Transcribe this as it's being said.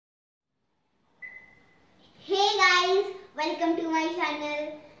Welcome to my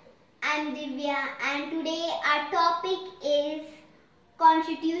channel. I'm Divya and today our topic is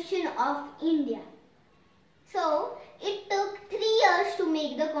Constitution of India. So it took 3 years to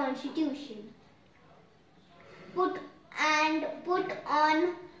make the Constitution. Put on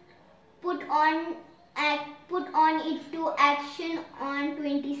it to action on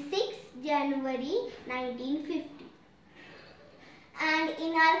 26 January 1950. And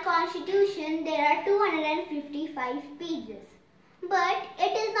in our Constitution there are 255 pages. But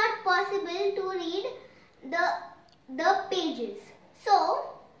it is not possible to read the pages. So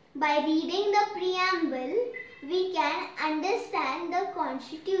by reading the preamble we can understand the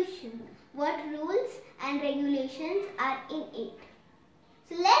Constitution, what rules and regulations are in it.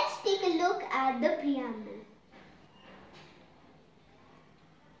 So let's take a look at the preamble.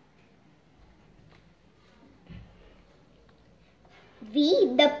 We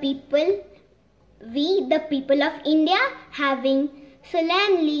the people of India, having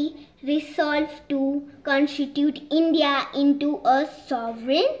solemnly resolved to constitute India into a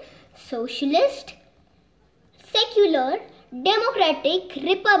sovereign, socialist, secular, democratic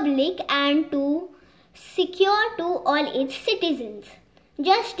republic and to secure to all its citizens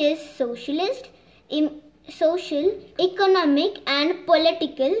justice, social, economic and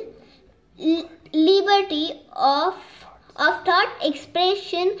political liberty of thought,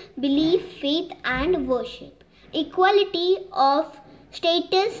 expression, belief, faith and worship, equality of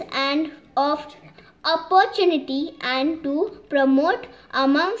status and of opportunity and to promote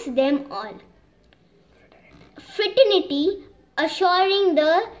amongst them all fraternity, assuring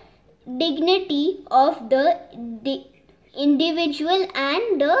the dignity of the individual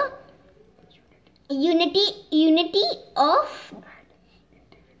and the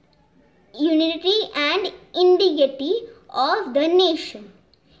unity and integrity of the nation.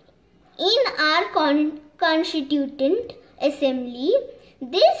 In our Constituent Assembly,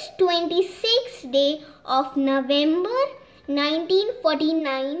 this 26th day of November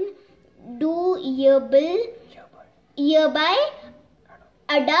 1949, do hereby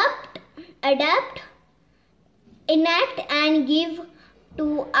enact and give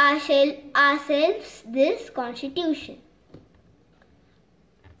to ourselves this Constitution.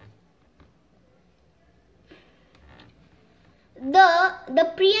 The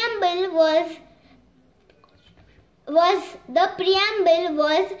preamble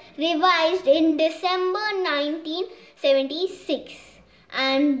was revised in December 1976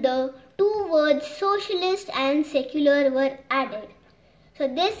 and the 2 words socialist and secular were added. So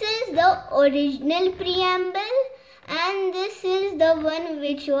this is the original preamble and this is the one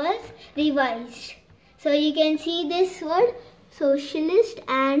which was revised. So you can see this word socialist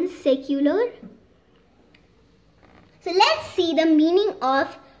and secular. So let's see the meaning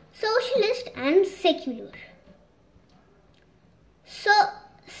of socialist and secular. So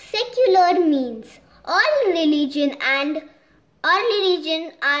secular means all religion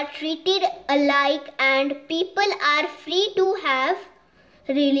are treated alike and people are free to have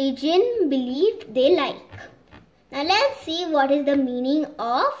religion belief they like. Now let's see what is the meaning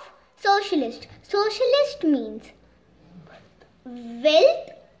of socialist. Socialist means wealth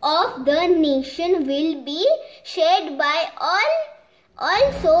of the nation will be shared by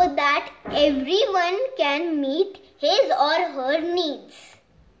all so that everyone can meet his or her needs.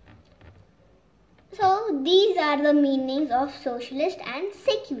 So these are the meanings of socialist and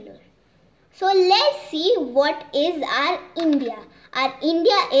secular. So let's see what is our India. Our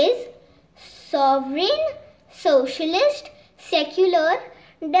India is sovereign, socialist, secular,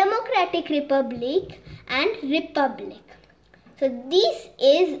 democratic republic and republic. So this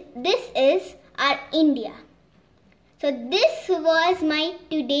is our India. So this was my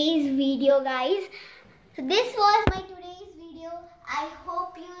today's video, guys. So this was my today's video. I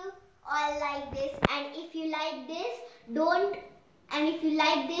hope you all like this, and if you like this,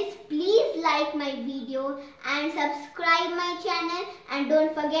 please like my video and subscribe my channel and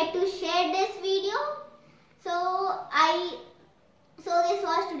don't forget to share this video. So this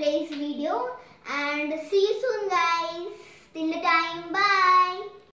was today's video and see you soon, guys. Till the time, bye.